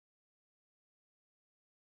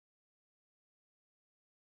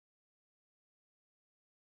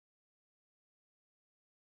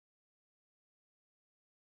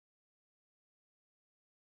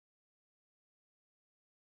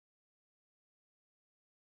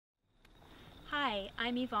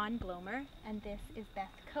I'm Yvonne Blomer, and this is Beth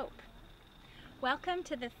Kope. Welcome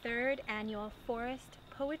to the third annual Forest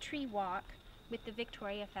Poetry Walk with the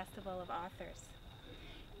Victoria Festival of Authors.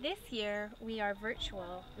 This year, we are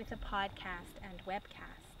virtual with a podcast and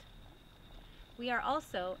webcast. We are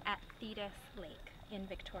also at Thetis Lake in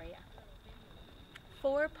Victoria.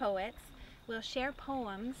 4 poets will share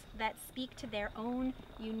poems that speak to their own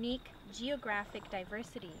unique geographic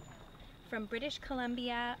diversity. From British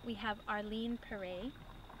Columbia, we have Arleen Paré.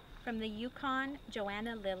 From the Yukon,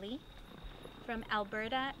 Joanna Lilley. From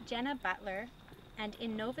Alberta, Jenna Butler. And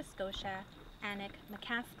in Nova Scotia, Annick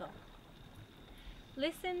MacAskill.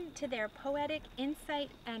 Listen to their poetic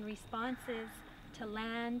insight and responses to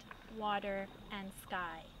land, water, and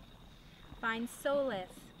sky. Find solace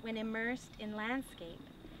when immersed in landscape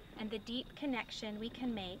and the deep connection we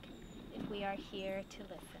can make if we are here to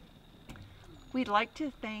listen. We'd like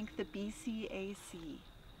to thank the BCAC,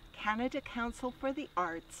 Canada Council for the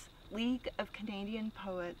Arts, League of Canadian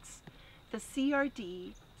Poets, the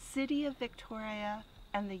CRD, City of Victoria,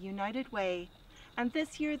 and the United Way. And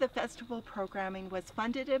this year the festival programming was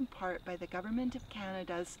funded in part by the Government of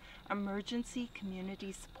Canada's Emergency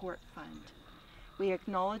Community Support Fund. We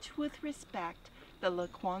acknowledge with respect the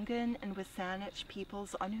Lekwungen and Wasanich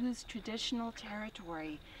peoples on whose traditional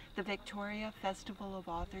territory the Victoria Festival of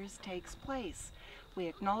Authors takes place. We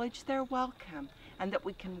acknowledge their welcome and that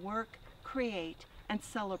we can work, create, and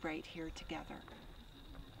celebrate here together.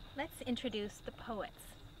 Let's introduce the poets.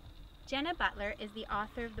 Jenna Butler is the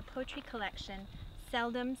author of the poetry collection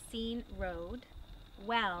Seldom Seen Road,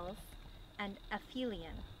 Wells, and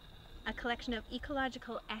Aphelion, a collection of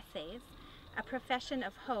ecological essays, a profession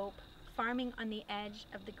of hope, farming on the edge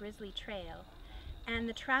of the Grizzly Trail, and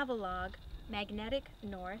the travelogue Magnetic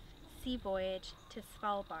North, Sea Voyage to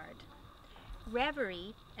Svalbard.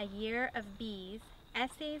 Reverie, A Year of Bees,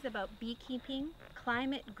 essays about beekeeping,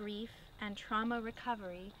 climate grief, and trauma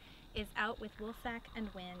recovery is out with Woolsack and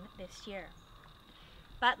Wynne this year.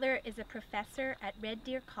 Butler is a professor at Red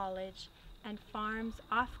Deer College and farms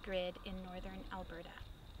off-grid in northern Alberta.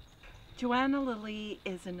 Joanna Lilley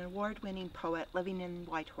is an award-winning poet living in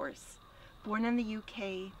Whitehorse. Born in the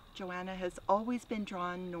UK, Joanna has always been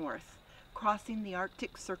drawn north, crossing the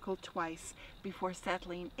Arctic Circle twice before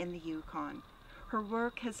settling in the Yukon. Her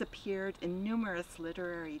work has appeared in numerous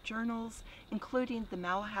literary journals, including the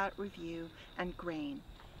Malahat Review and Grain.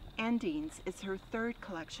 Endings is her third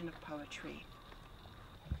collection of poetry.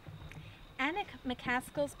 Annick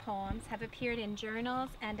MacAskill's poems have appeared in journals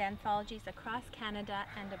and anthologies across Canada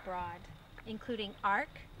and abroad, including ARC,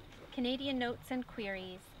 Canadian Notes and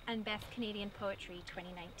Queries, and Best Canadian Poetry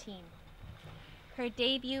 2019. Her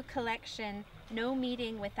debut collection, No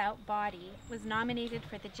Meeting Without Body, was nominated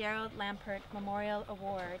for the Gerald Lampert Memorial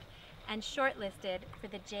Award and shortlisted for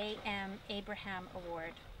the J.M. Abraham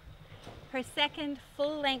Award. Her second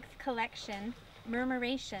full-length collection,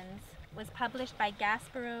 Murmurations, was published by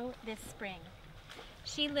Gaspereau this spring.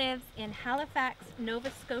 She lives in Halifax,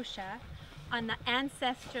 Nova Scotia, on the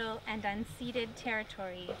ancestral and unceded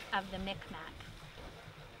territory of the Micmac.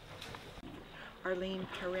 Arleen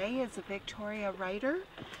Paré is a Victoria writer.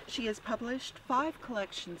 She has published 5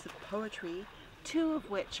 collections of poetry, 2 of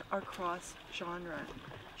which are cross-genre.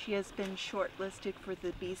 She has been shortlisted for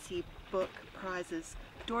the BC Book Prize's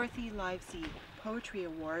Dorothy Livesey Poetry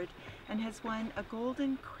Award and has won a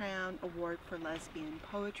Golden Crown Award for Lesbian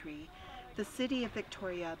Poetry, the City of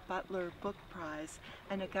Victoria Butler Book Prize,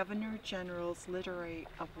 and a Governor General's Literary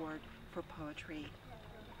Award for Poetry.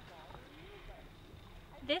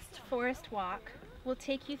 This forest walk will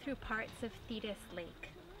take you through parts of Thetis Lake,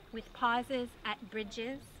 with pauses at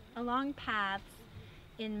bridges, along paths,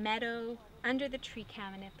 in meadow, under the tree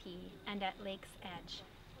canopy, and at lake's edge.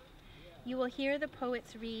 You will hear the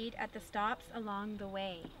poets read at the stops along the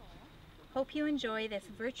way. Hope you enjoy this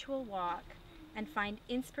virtual walk and find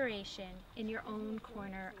inspiration in your own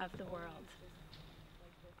corner of the world.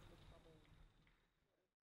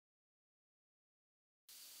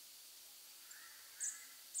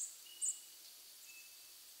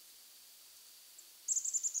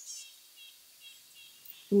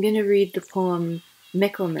 I'm going to read the poem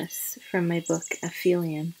Mickleness from my book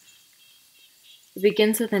Aphelion. It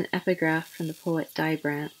begins with an epigraph from the poet Die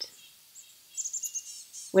Brandt.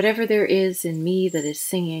 Whatever there is in me that is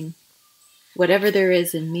singing, whatever there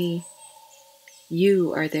is in me,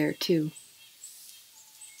 you are there too.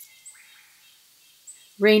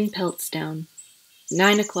 Rain pelts down,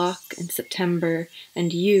 9 o'clock in September,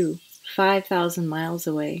 and you, 5,000 miles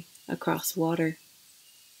away, across water.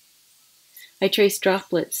 I trace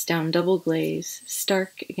droplets down double glaze,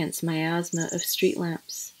 stark against miasma of street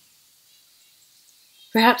lamps.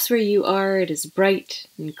 Perhaps where you are it is bright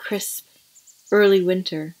and crisp, early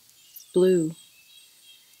winter, blue.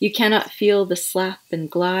 You cannot feel the slap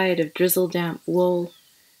and glide of drizzle-damp wool,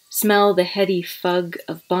 smell the heady fug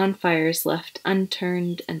of bonfires left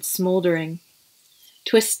unturned and smouldering,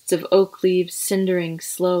 twists of oak leaves cindering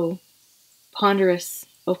slow, ponderous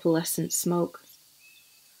opalescent smoke.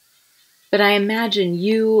 But I imagine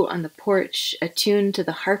you on the porch attuned to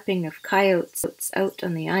the harping of coyotes out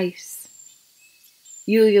on the ice,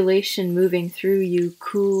 ululation moving through you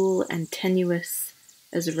cool and tenuous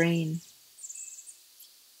as rain.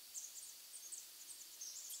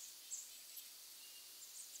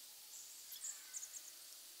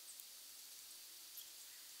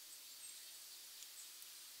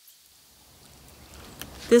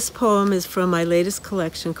 This poem is from my latest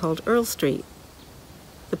collection called Earl Street.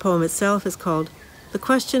 The poem itself is called The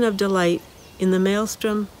Question of Delight in the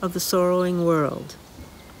Maelstrom of the Sorrowing World.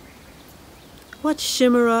 What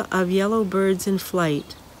chimera of yellow birds in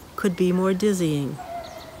flight could be more dizzying?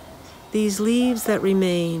 These leaves that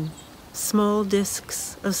remain, small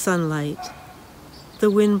discs of sunlight. The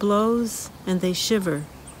wind blows and they shiver,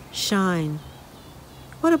 shine.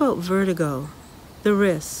 What about vertigo, the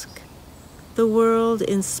risk? The world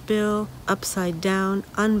in spill, upside down,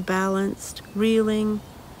 unbalanced, reeling,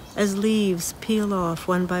 as leaves peel off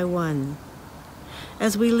one by one.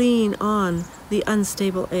 As we lean on the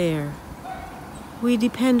unstable air, we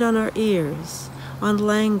depend on our ears, on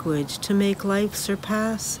language to make life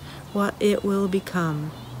surpass what it will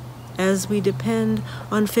become, as we depend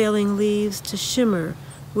on failing leaves to shimmer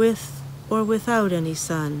with or without any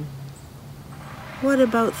sun. What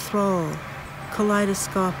about thrall,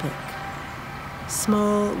 kaleidoscopic?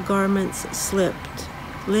 Small garments slipped,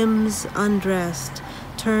 limbs undressed,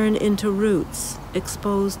 turn into roots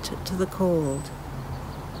exposed to the cold.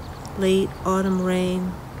 Late autumn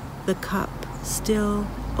rain, the cup still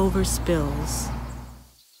overspills.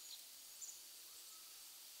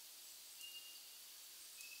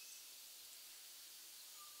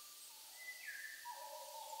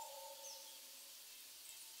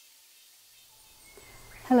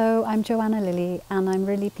 Hello, I'm Joanna Lilley, and I'm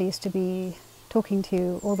really pleased to be talking to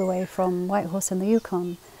you all the way from Whitehorse in the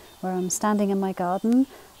Yukon, where I'm standing in my garden,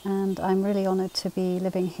 and I'm really honoured to be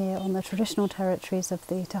living here on the traditional territories of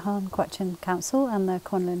the Tahan Quechin Council and the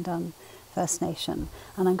Kwanlundun First Nation.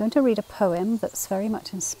 And I'm going to read a poem that's very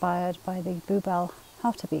much inspired by the bluebell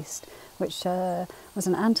hartebeest, which was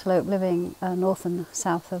an antelope living north and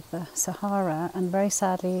south of the Sahara and very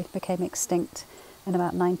sadly became extinct in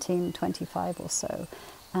about 1925 or so.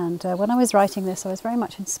 And when I was writing this, I was very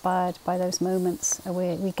much inspired by those moments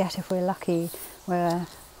we get if we're lucky, where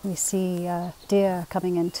we see deer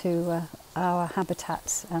coming into our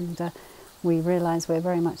habitats, and we realise we're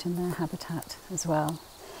very much in their habitat as well.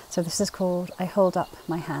 So this is called I Hold Up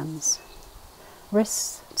My Hands.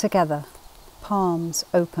 Wrists together, palms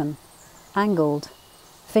open, angled,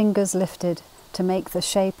 fingers lifted to make the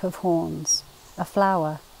shape of horns, a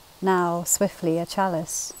flower, now swiftly a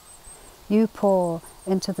chalice. You pour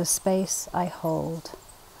into the space I hold.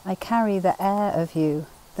 I carry the air of you,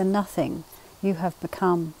 the nothing you have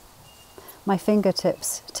become. My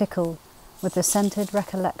fingertips tickle with the scented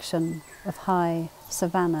recollection of high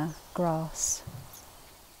savanna grass.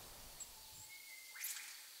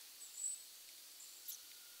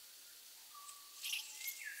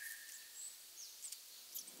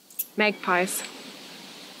 Magpies.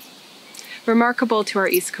 Remarkable to our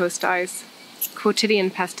East Coast eyes, quotidian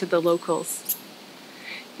pest to the locals.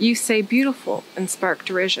 You say beautiful and spark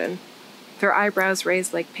derision, their eyebrows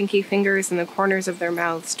raised like pinky fingers and the corners of their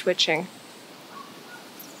mouths twitching.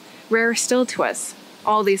 Rare still to us,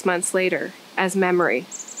 all these months later, as memory,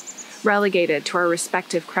 relegated to our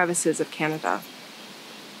respective crevices of Canada.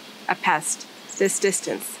 A pest, this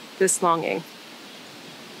distance, this longing.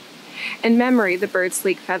 In memory, the bird's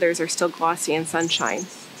sleek feathers are still glossy in sunshine,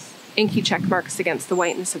 inky check marks against the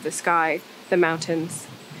whiteness of the sky, the mountains,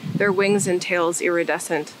 their wings and tails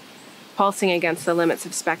iridescent, pulsing against the limits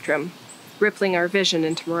of spectrum, rippling our vision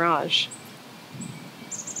into mirage.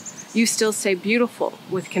 You still say beautiful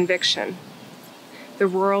with conviction. The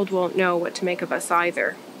world won't know what to make of us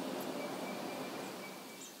either.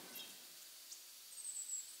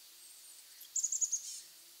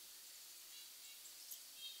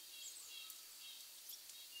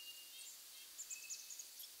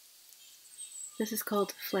 This is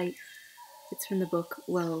called Flight. It's from the book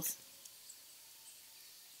Wells.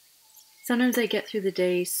 Sometimes I get through the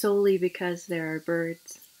day solely because there are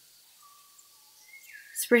birds.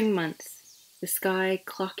 Spring months, the sky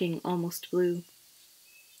clocking almost blue.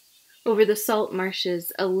 Over the salt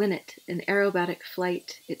marshes, a linnet in aerobatic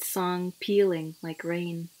flight, its song pealing like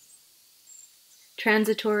rain.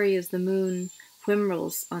 Transitory as the moon,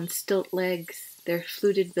 whimrels on stilt legs, their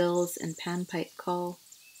fluted bills and panpipe call.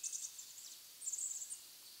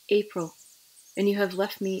 April, and you have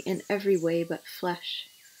left me in every way but flesh.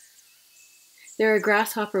 There are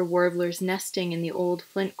grasshopper warblers nesting in the old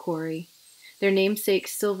flint quarry, their namesake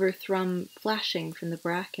silver thrum flashing from the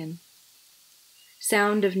bracken.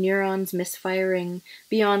 Sound of neurons misfiring,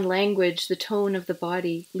 beyond language, the tone of the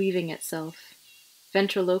body leaving itself.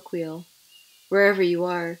 Ventriloquial. Wherever you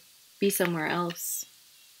are, be somewhere else.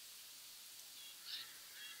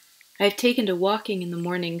 I have taken to walking in the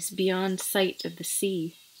mornings beyond sight of the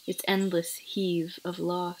sea, its endless heave of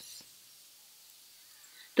loss.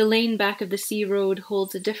 The lane back of the sea road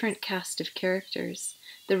holds a different cast of characters,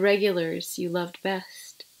 the regulars you loved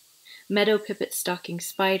best. Meadow pipit stalking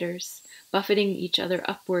spiders, buffeting each other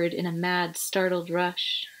upward in a mad, startled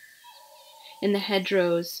rush. In the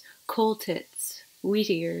hedgerows, coal tits, wheat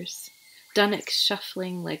ears, dunnocks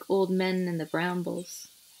shuffling like old men in the brambles.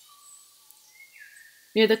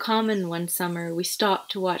 Near the common one summer, we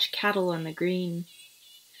stopped to watch cattle on the green.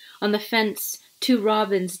 On the fence, 2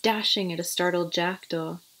 robins dashing at a startled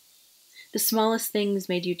jackdaw. The smallest things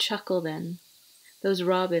made you chuckle then, those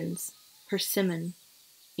robins, persimmon,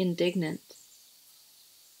 indignant.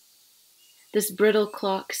 This brittle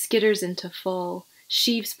clock skitters into fall,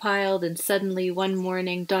 sheaves piled and suddenly one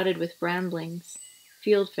morning dotted with bramblings,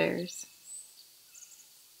 fieldfares.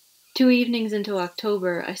 2 evenings into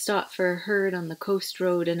October, I stopped for a herd on the coast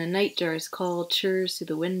road and a nightjar's call churs through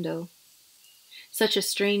the window. Such a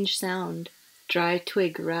strange sound, dry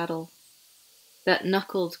twig rattle. That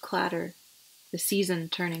knuckled clatter, the season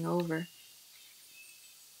turning over.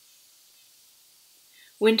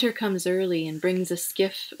 Winter comes early and brings a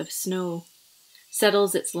skiff of snow,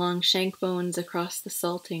 settles its long shank bones across the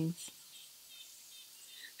saltings.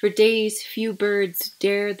 For days, few birds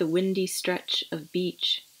dare the windy stretch of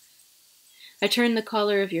beach. I turn the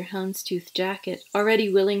collar of your houndstooth jacket,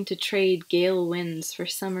 already willing to trade gale winds for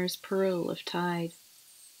summer's pearl of tide.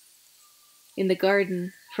 In the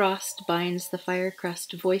garden, frost binds the fire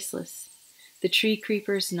crust voiceless, the tree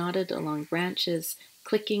creepers knotted along branches,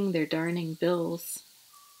 clicking their darning bills.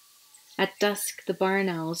 At dusk, the barn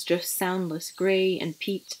owls drift soundless, grey and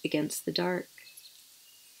peaked against the dark.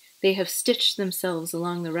 They have stitched themselves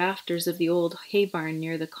along the rafters of the old hay barn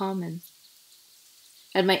near the common.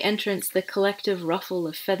 At my entrance, the collective ruffle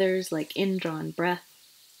of feathers like indrawn breath,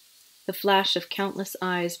 the flash of countless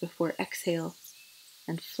eyes before exhale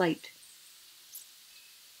and flight.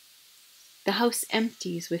 The house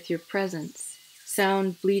empties with your presence,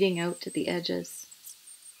 sound bleeding out at the edges.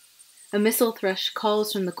 A missel thrush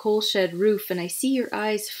calls from the coal shed roof, and I see your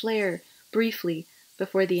eyes flare briefly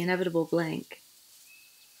before the inevitable blank.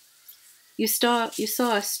 You saw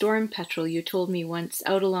a storm petrel, you told me once,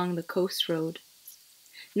 out along the coast road.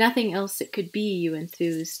 Nothing else it could be, you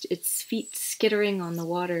enthused, its feet skittering on the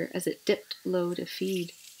water as it dipped low to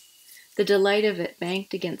feed. The delight of it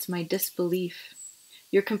banked against my disbelief,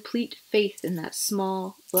 your complete faith in that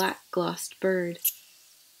small, black-glossed bird.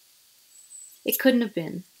 It couldn't have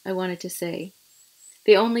been, I wanted to say.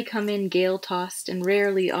 They only come in gale-tossed and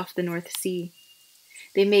rarely off the North Sea.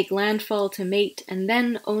 They make landfall to mate, and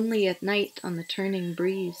then only at night on the turning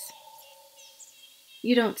breeze.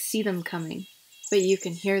 You don't see them coming, but you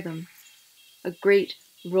can hear them. A great,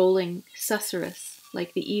 rolling susurrus,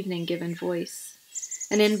 like the evening given voice.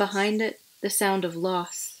 And in behind it, the sound of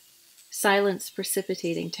loss, silence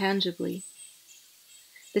precipitating tangibly.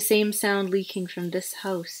 The same sound leaking from this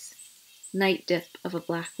house, night dip of a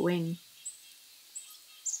black wing.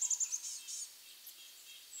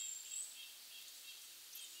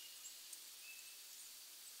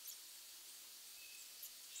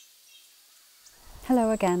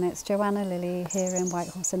 Hello again, it's Joanna Lilley here in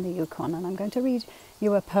Whitehorse in the Yukon, and I'm going to read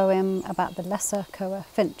you a poem about the lesser koa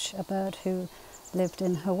finch, a bird who lived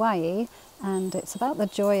in Hawaii, and it's about the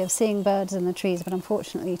joy of seeing birds in the trees, but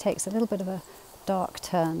unfortunately takes a little bit of a dark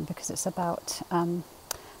turn because it's about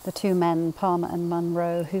the 2 men, Palmer and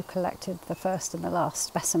Munro, who collected the first and the last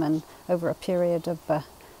specimen over a period of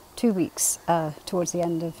 2 weeks towards the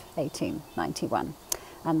end of 1891.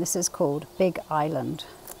 And this is called Big Island.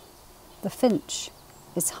 The finch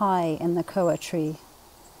is high in the koa tree.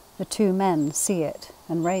 The 2 men see it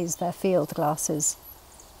and raise their field glasses.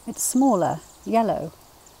 It's smaller, yellow,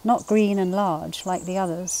 not green and large like the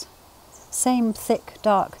others. Same thick,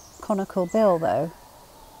 dark, conical bill though.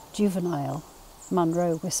 Juvenile,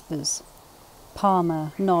 Munro whispers.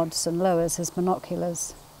 Palmer nods and lowers his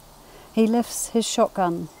binoculars. He lifts his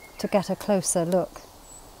shotgun to get a closer look.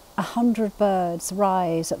 100 birds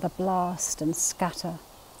rise at the blast and scatter.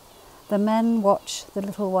 The men watch the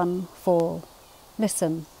little one fall,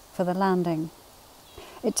 listen for the landing.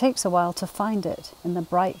 It takes a while to find it in the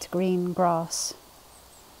bright green grass.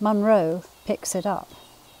 Munro picks it up.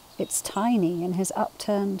 It's tiny in his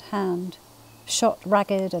upturned hand, shot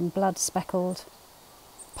ragged and blood-speckled.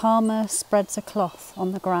 Palmer spreads a cloth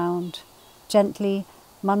on the ground. Gently,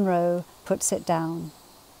 Munro puts it down.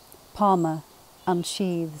 Palmer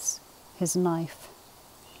unsheathes his knife.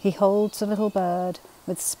 He holds the little bird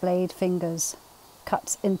with splayed fingers,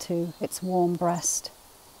 cuts into its warm breast.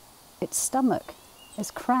 Its stomach is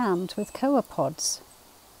crammed with coapods.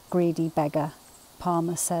 Greedy beggar,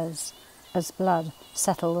 Palmer says, as blood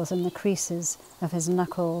settles in the creases of his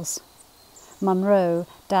knuckles. Munro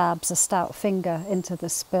dabs a stout finger into the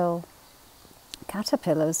spill.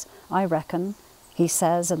 Caterpillars, I reckon, he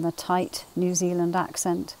says in the tight New Zealand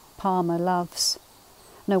accent Palmer loves.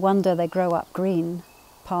 No wonder they grow up green,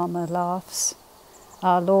 Palmer laughs.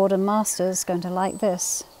 Our Lord and Master's going to like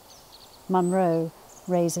this. Munro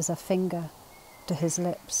raises a finger to his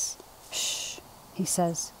lips. Shh, he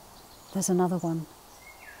says, there's another one.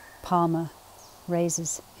 Palmer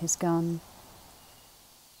raises his gun.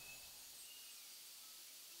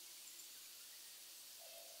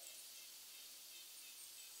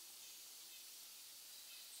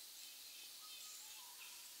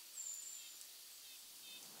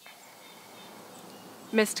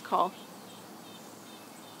 Missed call.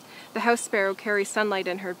 The house sparrow carries sunlight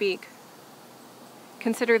in her beak.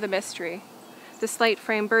 Consider the mystery, the slight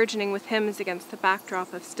frame burgeoning with hymns against the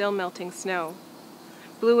backdrop of still melting snow,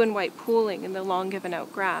 blue and white pooling in the long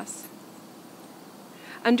given-out grass.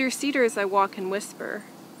 Under cedars I walk and whisper,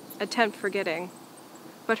 attempt forgetting,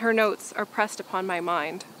 but her notes are pressed upon my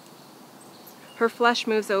mind. Her flesh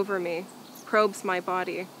moves over me, probes my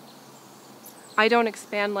body. I don't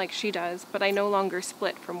expand like she does, but I no longer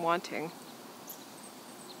split from wanting.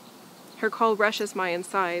 Her call rushes my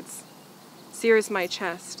insides, sears my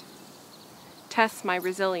chest, tests my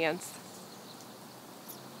resilience.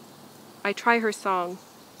 I try her song,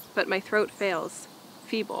 but my throat fails,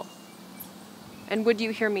 feeble. And would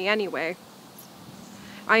you hear me anyway?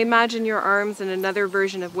 I imagine your arms in another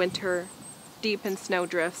version of winter, deep in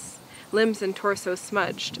snowdrifts, limbs and torso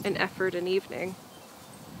smudged in effort and evening.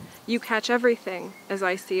 You catch everything as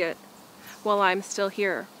I see it, while I'm still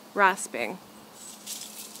here, rasping.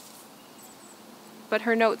 But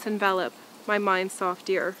her notes envelop my mind's soft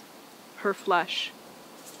ear, her flesh.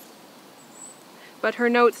 But her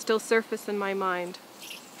notes still surface in my mind,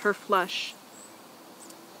 her flesh.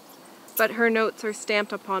 But her notes are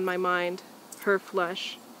stamped upon my mind, her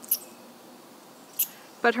flesh.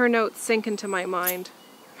 But her notes sink into my mind,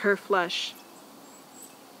 her flesh.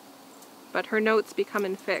 But her notes become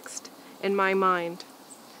infixed in my mind,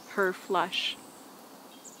 her flesh.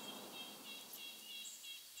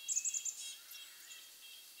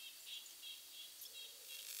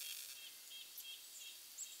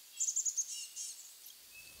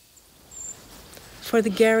 For the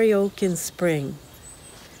Gary Oak in spring,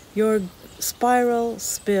 your spiral,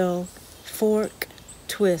 spill, fork,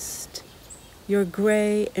 twist, your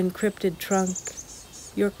gray encrypted trunk,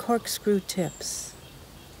 your corkscrew tips,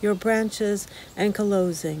 your branches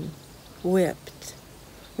ankylosing, whipped,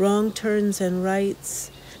 wrong turns and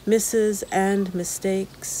rights, misses and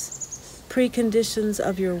mistakes, preconditions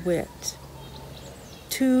of your wit.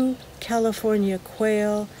 2 California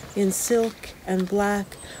quail in silk and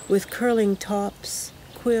black with curling tops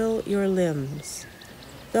quill your limbs.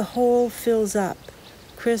 The whole fills up,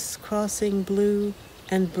 criss-crossing blue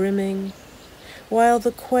and brimming, while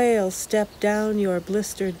the quail step down your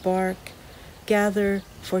blistered bark, gather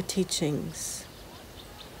for teachings.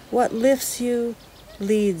 What lifts you,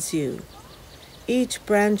 leads you. Each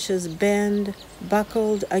branch's bend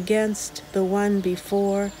buckled against the one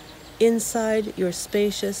before, inside your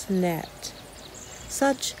spacious net.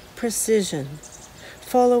 Such precision,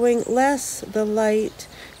 following less the light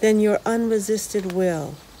than your unresisted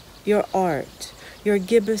will, your art, your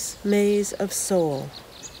gibbous maze of soul.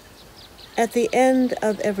 At the end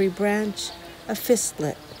of every branch, a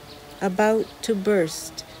fistlet, about to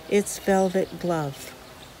burst its velvet glove.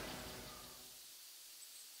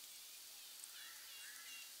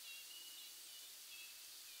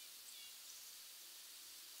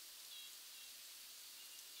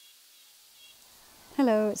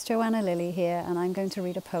 Hello, it's Joanna Lilley here, and I'm going to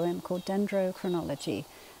read a poem called Dendrochronology.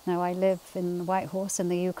 Now, I live in Whitehorse in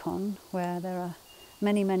the Yukon, where there are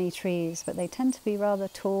many, many trees, but they tend to be rather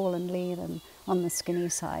tall and lean and on the skinny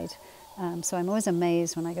side. So I'm always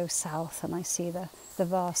amazed when I go south and I see the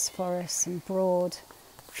vast forests and broad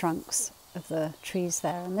trunks of the trees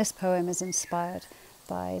there. And this poem is inspired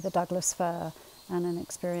by the Douglas fir and an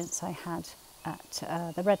experience I had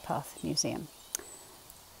at the Redpath Museum.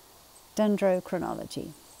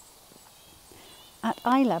 Dendrochronology. At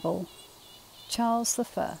eye level, Charles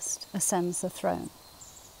I ascends the throne.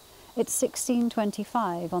 It's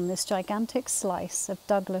 1625 on this gigantic slice of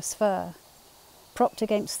Douglas fir, propped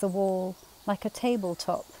against the wall like a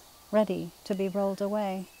tabletop, ready to be rolled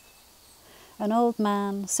away. An old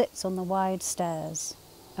man sits on the wide stairs,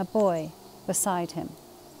 a boy beside him,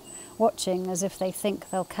 watching as if they think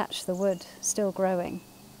they'll catch the wood still growing.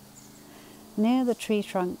 Near the tree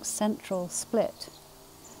trunk's central split,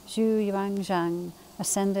 Zhu Yuanzhang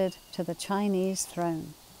ascended to the Chinese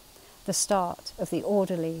throne, the start of the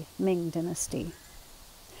orderly Ming dynasty.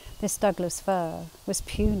 This Douglas fir was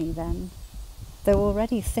puny then, though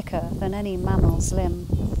already thicker than any mammal's limb.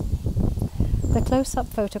 The close-up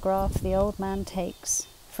photograph the old man takes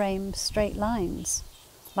frames straight lines,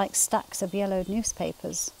 like stacks of yellowed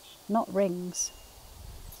newspapers, not rings.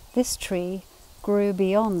 This tree grew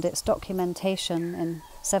beyond its documentation in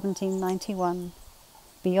 1791,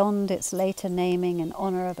 beyond its later naming in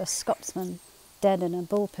honour of a Scotsman dead in a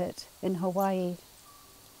bullpit in Hawaii.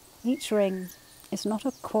 Each ring is not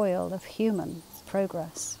a coil of human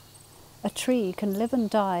progress. A tree can live and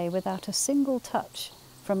die without a single touch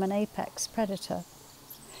from an apex predator.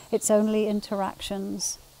 Its only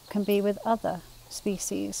interactions can be with other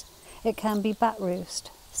species. It can be bat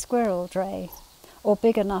roost, squirrel dray, or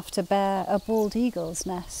big enough to bear a bald eagle's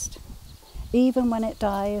nest. Even when it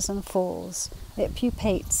dies and falls, it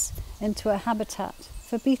pupates into a habitat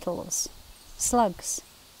for beetles, slugs,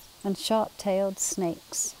 and sharp-tailed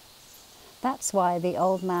snakes. That's why the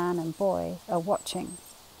old man and boy are watching.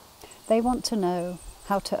 They want to know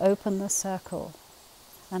how to open the circle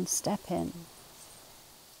and step in.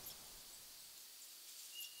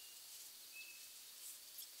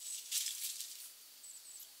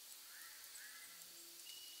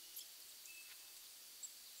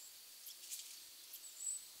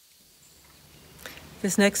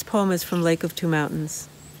 This next poem is from Lake of Two Mountains.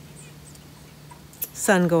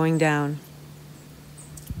 Sun going down.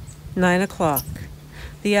 9 o'clock,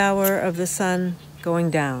 the hour of the sun going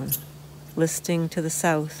down, listing to the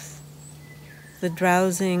south. The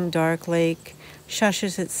drowsing dark lake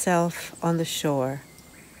shushes itself on the shore,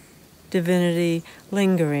 divinity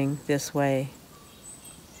lingering this way.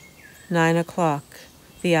 9 o'clock,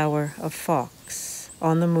 the hour of fox,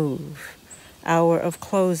 on the move, hour of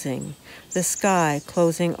closing, the sky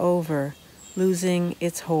closing over, losing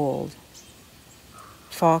its hold.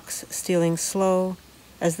 Fox stealing slow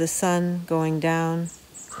as the sun going down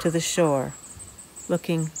to the shore,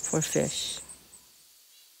 looking for fish.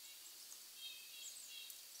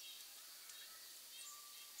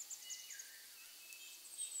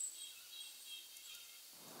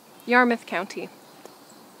 Yarmouth County.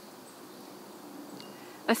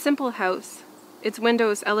 A simple house, its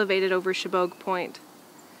windows elevated over Chebogue Point,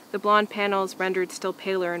 the blonde panels rendered still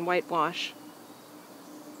paler in whitewash.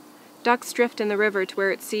 Ducks drift in the river to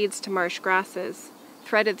where it cedes to marsh grasses,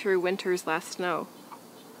 threaded through winter's last snow.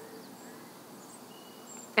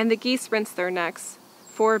 And the geese rinse their necks,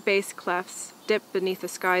 4 base clefts dip beneath the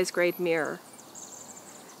sky's grayed mirror,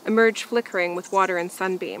 emerge flickering with water and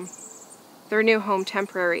sunbeam, their new home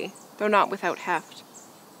temporary, though not without heft.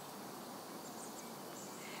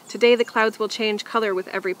 Today the clouds will change color with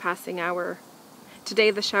every passing hour.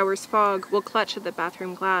 Today the shower's fog will clutch at the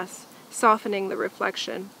bathroom glass, softening the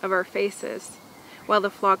reflection of our faces, while the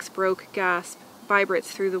flock's broke gasp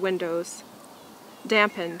vibrates through the windows,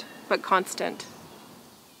 dampened but constant.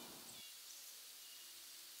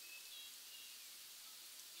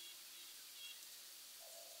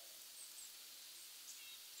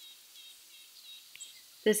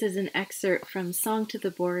 This is an excerpt from Song to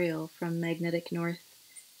the Boreal from Magnetic North.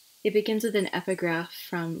 It begins with an epigraph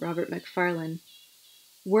from Robert Macfarlane.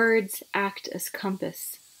 Words act as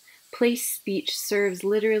compass. Place speech serves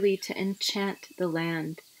literally to enchant the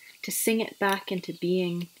land, to sing it back into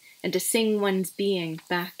being, and to sing one's being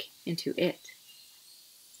back into it.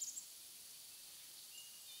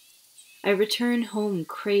 I return home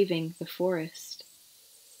craving the forest.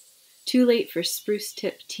 Too late for spruce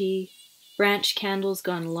tip tea, branch candles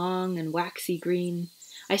gone long and waxy green.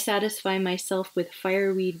 I satisfy myself with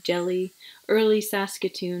fireweed jelly, early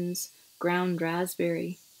Saskatoons, ground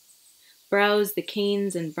raspberry. Browse the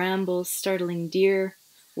canes and brambles, startling deer,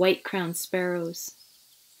 white-crowned sparrows.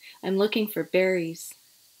 I'm looking for berries,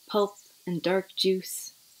 pulp and dark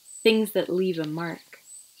juice, things that leave a mark.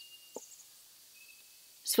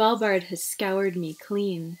 Svalbard has scoured me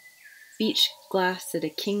clean, beach glass at a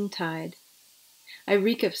king tide. I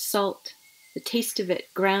reek of salt, the taste of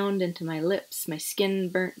it ground into my lips, my skin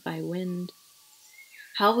burnt by wind.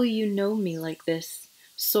 How will you know me like this,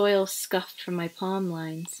 soil scuffed from my palm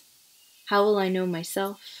lines? How will I know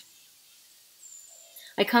myself?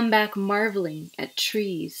 I come back marveling at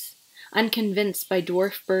trees, unconvinced by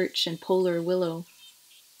dwarf birch and polar willow.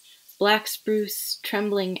 Black spruce,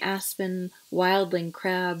 trembling aspen, wildling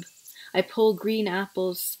crab. I pull green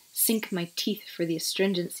apples, sink my teeth for the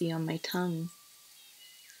astringency on my tongue.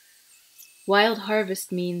 Wild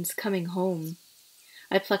harvest means coming home.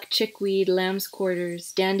 I pluck chickweed, lamb's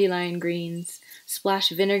quarters, dandelion greens, splash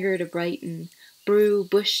vinegar to brighten, brew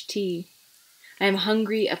bush tea. I am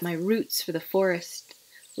hungry at my roots for the forest,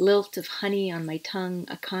 lilt of honey on my tongue,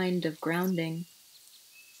 a kind of grounding.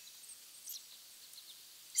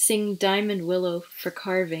 Sing diamond willow for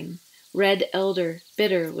carving, red elder,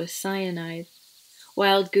 bitter with cyanide,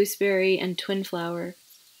 wild gooseberry and twinflower,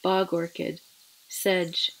 bog orchid,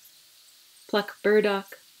 sedge. Pluck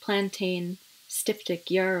burdock, plantain,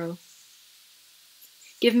 styptic yarrow.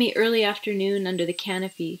 Give me early afternoon under the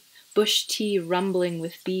canopy, bush tea rumbling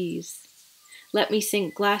with bees. Let me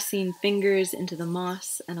sink glassine fingers into the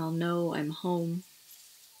moss and I'll know I'm home.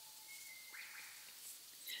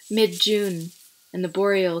 Mid-June, and the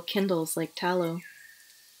boreal kindles like tallow.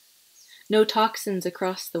 No toxins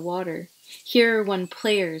across the water. Here one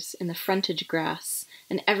players in the frontage grass,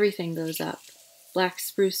 and everything goes up. Black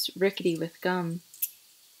spruce rickety with gum.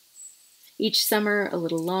 Each summer a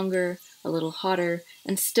little longer, a little hotter,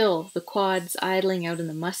 and still the quads idling out in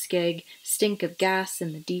the muskeg stink of gas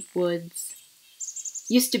in the deep woods.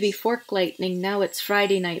 Used to be fork lightning, now it's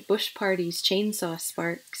Friday night bush parties, chainsaw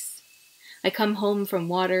sparks. I come home from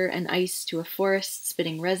water and ice to a forest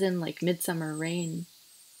spitting resin like midsummer rain.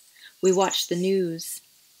 We watch the news,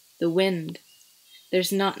 the wind.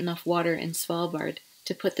 There's not enough water in Svalbard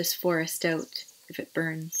to put this forest out if it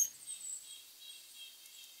burns.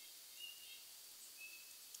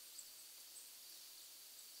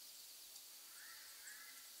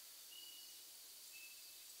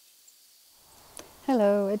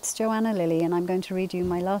 Hello, it's Joanna Lilley, and I'm going to read you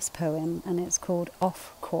my last poem, and it's called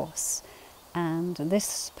Off Course. And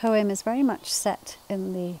this poem is very much set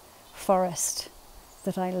in the forest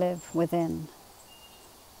that I live within,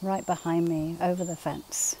 right behind me, over the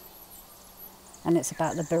fence. And it's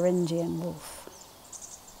about the Beringian wolf.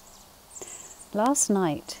 Last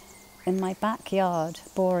night, in my backyard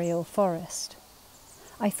boreal forest,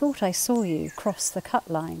 I thought I saw you cross the cut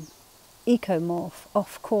line, ecomorph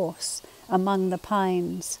off course among the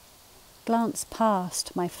pines, glance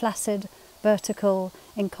past my flaccid, vertical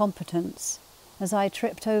incompetence as I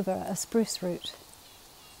tripped over a spruce root.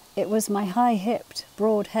 It was my high-hipped,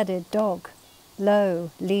 broad-headed dog,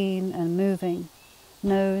 low, lean and moving,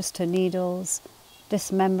 nose to needles,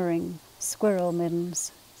 dismembering squirrel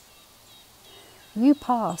middens. You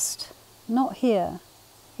passed, not here,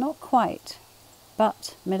 not quite,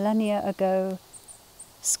 but millennia ago,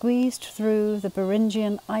 squeezed through the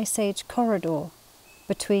Beringian Ice Age corridor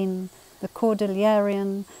between the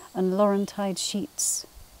Cordilleran and Laurentide sheets,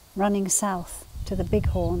 running south to the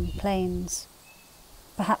Bighorn Plains.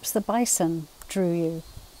 Perhaps the bison drew you,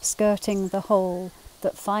 skirting the hole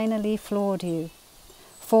that finally floored you,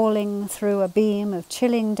 falling through a beam of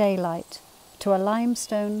chilling daylight to a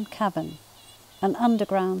limestone cavern, an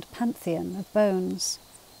underground pantheon of bones,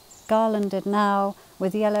 garlanded now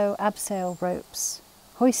with yellow abseil ropes,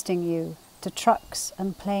 hoisting you to trucks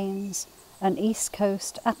and planes, an East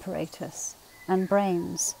Coast apparatus and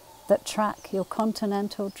brains that track your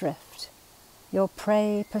continental drift, your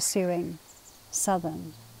prey pursuing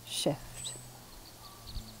southern shift.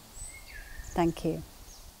 Thank you.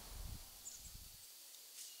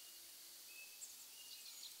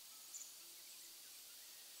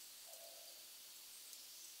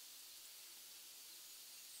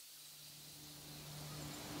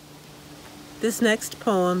 This next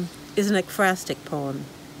poem is an ekphrastic poem.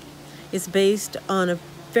 It's based on a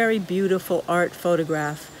very beautiful art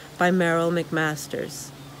photograph by Merrill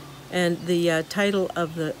McMasters. And the title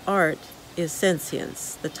of the art is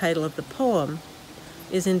Sentience. The title of the poem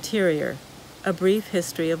is Interior, A Brief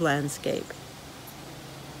History of Landscape.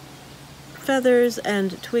 Feathers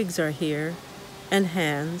and twigs are here, and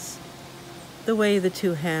hands, the way the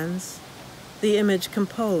two hands, the image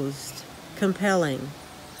composed, compelling,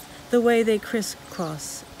 the way they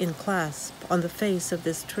crisscross in clasp on the face of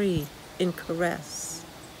this tree in caress,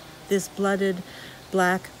 this blooded,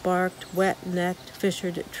 black-barked, wet-necked,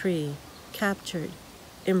 fissured tree, captured,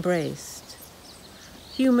 embraced.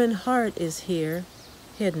 Human heart is here,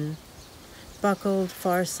 hidden, buckled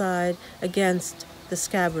far side against the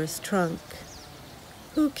scabrous trunk.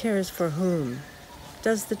 Who cares for whom?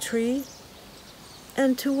 Does the tree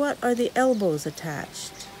And to what are the elbows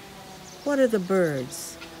attached? What are the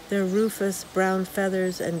birds? Their rufous brown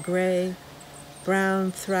feathers and gray,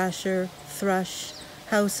 brown thrasher, thrush,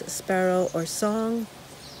 house sparrow, or song?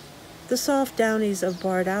 The soft downies of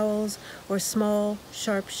barred owls or small,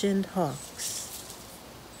 sharp-shinned hawks.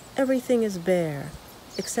 Everything is bare,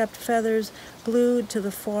 except feathers glued to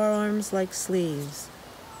the forearms like sleeves,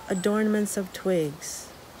 adornments of twigs.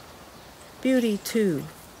 Beauty, too,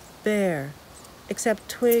 bare, except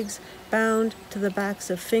twigs bound to the backs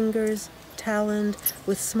of fingers, taloned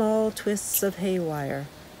with small twists of haywire.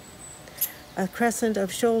 A crescent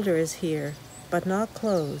of shoulder is here, but not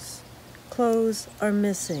clothes. Clothes are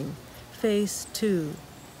missing, face too.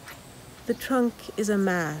 The trunk is a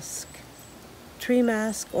mask, tree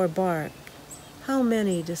mask or bark. How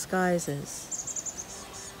many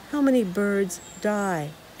disguises? How many birds die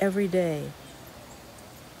every day?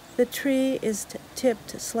 The tree is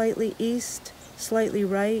tipped slightly east, slightly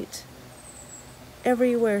right.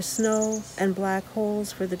 Everywhere snow and black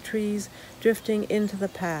holes for the trees drifting into the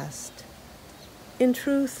past. In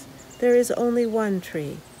truth, there is only one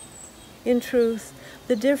tree. In truth,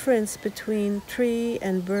 the difference between tree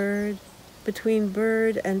and bird, between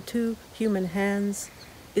bird and two human hands,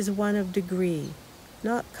 is one of degree,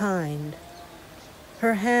 not kind.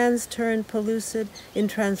 Her hands turn pellucid in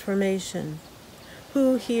transformation.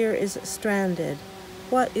 Who here is stranded?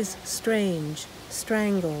 What is strange,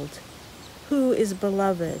 strangled? Who is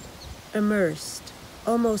beloved, immersed,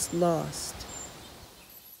 almost lost?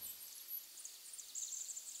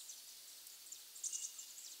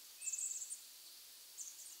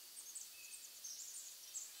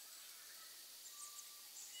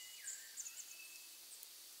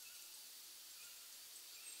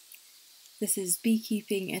 This is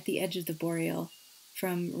Beekeeping at the Edge of the Boreal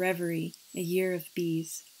from Reverie, A Year of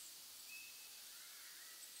Bees.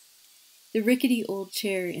 The rickety old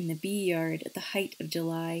chair in the bee yard at the height of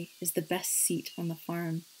July is the best seat on the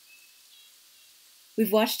farm.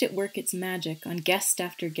 We've watched it work its magic on guest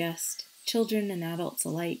after guest, children and adults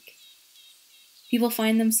alike. People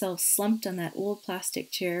find themselves slumped on that old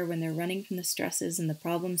plastic chair when they're running from the stresses and the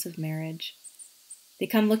problems of marriage. They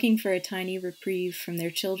come looking for a tiny reprieve from their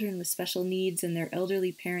children with special needs and their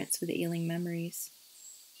elderly parents with ailing memories.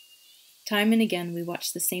 Time and again we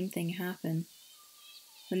watch the same thing happen.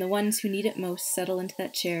 When the ones who need it most settle into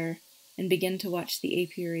that chair and begin to watch the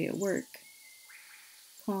apiary at work.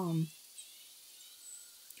 Calm.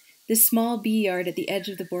 This small bee yard at the edge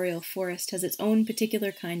of the boreal forest has its own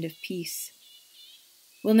particular kind of peace.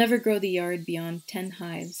 We'll never grow the yard beyond 10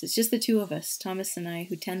 hives. It's just the two of us, Thomas and I,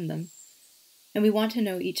 who tend them. And we want to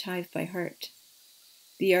know each hive by heart.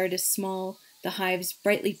 The yard is small, the hives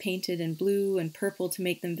brightly painted in blue and purple to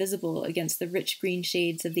make them visible against the rich green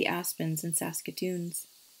shades of the aspens and saskatoons.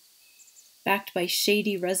 Backed by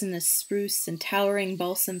shady resinous spruce and towering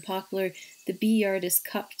balsam poplar, the bee yard is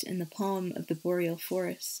cupped in the palm of the boreal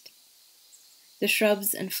forest. The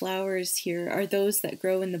shrubs and flowers here are those that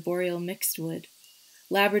grow in the boreal mixed wood,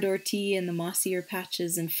 Labrador tea in the mossier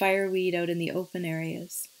patches and fireweed out in the open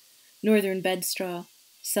areas. Northern bedstraw,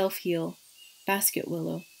 self-heal, basket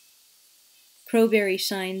willow. Crowberry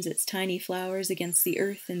shines its tiny flowers against the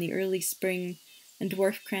earth in the early spring, and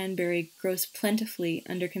dwarf cranberry grows plentifully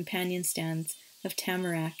under companion stands of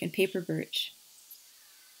tamarack and paper birch.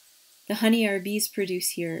 The honey our bees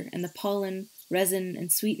produce here, and the pollen, resin,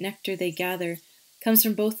 and sweet nectar they gather comes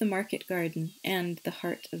from both the market garden and the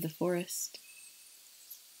heart of the forest.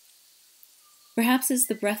 Perhaps it's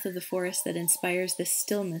the breath of the forest that inspires this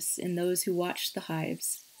stillness in those who watch the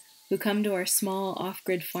hives, who come to our small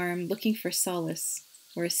off-grid farm looking for solace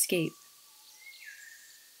or escape.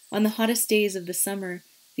 On the hottest days of the summer,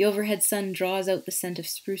 the overhead sun draws out the scent of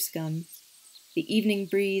spruce gum. The evening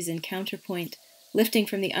breeze in counterpoint, lifting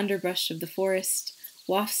from the underbrush of the forest,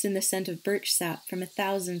 wafts in the scent of birch sap from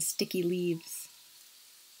 1,000 sticky leaves.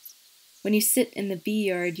 When you sit in the bee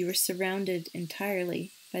yard, you are surrounded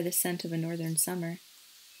entirely by the scent of a northern summer.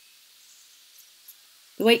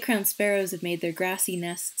 The white-crowned sparrows have made their grassy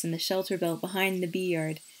nests in the shelter belt behind the bee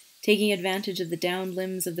yard, taking advantage of the downed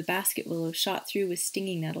limbs of the basket willow shot through with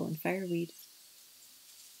stinging nettle and fireweed.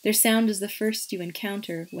 Their sound is the first you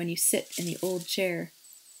encounter when you sit in the old chair.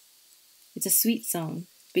 It's a sweet song,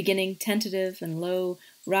 beginning tentative and low,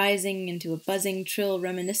 rising into a buzzing trill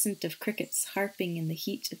reminiscent of crickets harping in the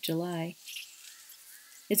heat of July.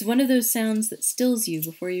 It's one of those sounds that stills you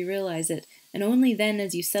before you realize it, and only then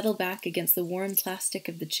as you settle back against the warm plastic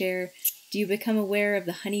of the chair do you become aware of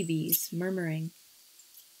the honeybees murmuring.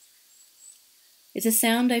 It's a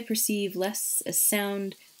sound I perceive less as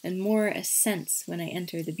sound and more as sense when I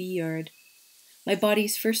enter the bee yard. My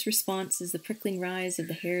body's first response is the prickling rise of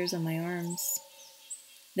the hairs on my arms.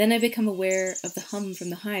 Then I become aware of the hum from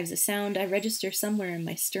the hives, a sound I register somewhere in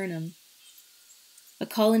my sternum. A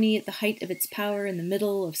colony at the height of its power in the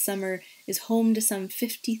middle of summer is home to some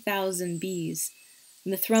 50,000 bees,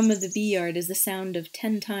 and the thrum of the bee yard is the sound of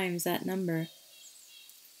 10 times that number.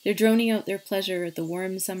 They're droning out their pleasure at the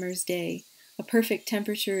warm summer's day, a perfect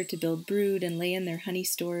temperature to build brood and lay in their honey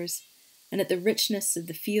stores, and at the richness of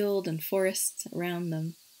the field and forests around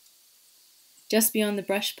them. Just beyond the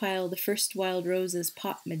brush pile, the first wild roses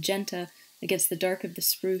pop magenta against the dark of the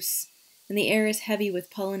spruce, and the air is heavy with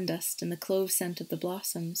pollen dust and the clove scent of the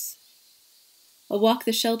blossoms. I'll walk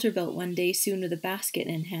the shelter belt one day soon with a basket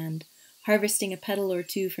in hand, harvesting a petal or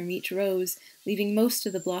two from each rose, leaving most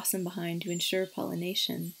of the blossom behind to ensure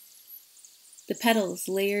pollination. The petals,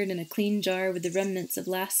 layered in a clean jar with the remnants of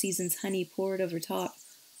last season's honey poured over top,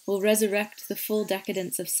 will resurrect the full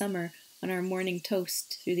decadence of summer on our morning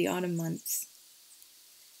toast through the autumn months.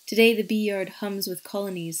 Today the bee yard hums with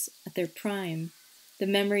colonies at their prime, the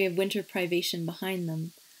memory of winter privation behind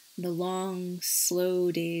them, and the long,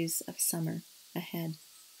 slow days of summer ahead.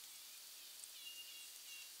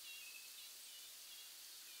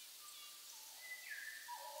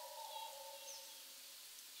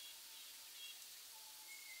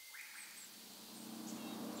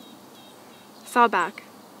 Sawback.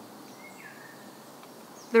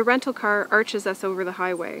 The rental car arches us over the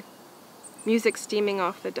highway, music steaming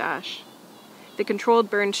off the dash, the controlled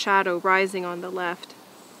burned shadow rising on the left,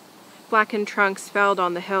 blackened trunks felled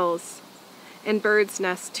on the hills, and birds'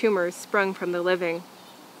 nest tumors sprung from the living.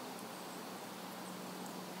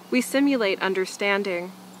 We simulate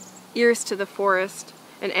understanding, ears to the forest,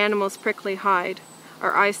 an animal's prickly hide,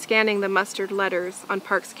 our eyes scanning the mustard letters on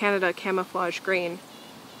Parks Canada camouflage green,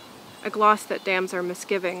 a gloss that damns our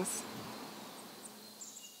misgivings.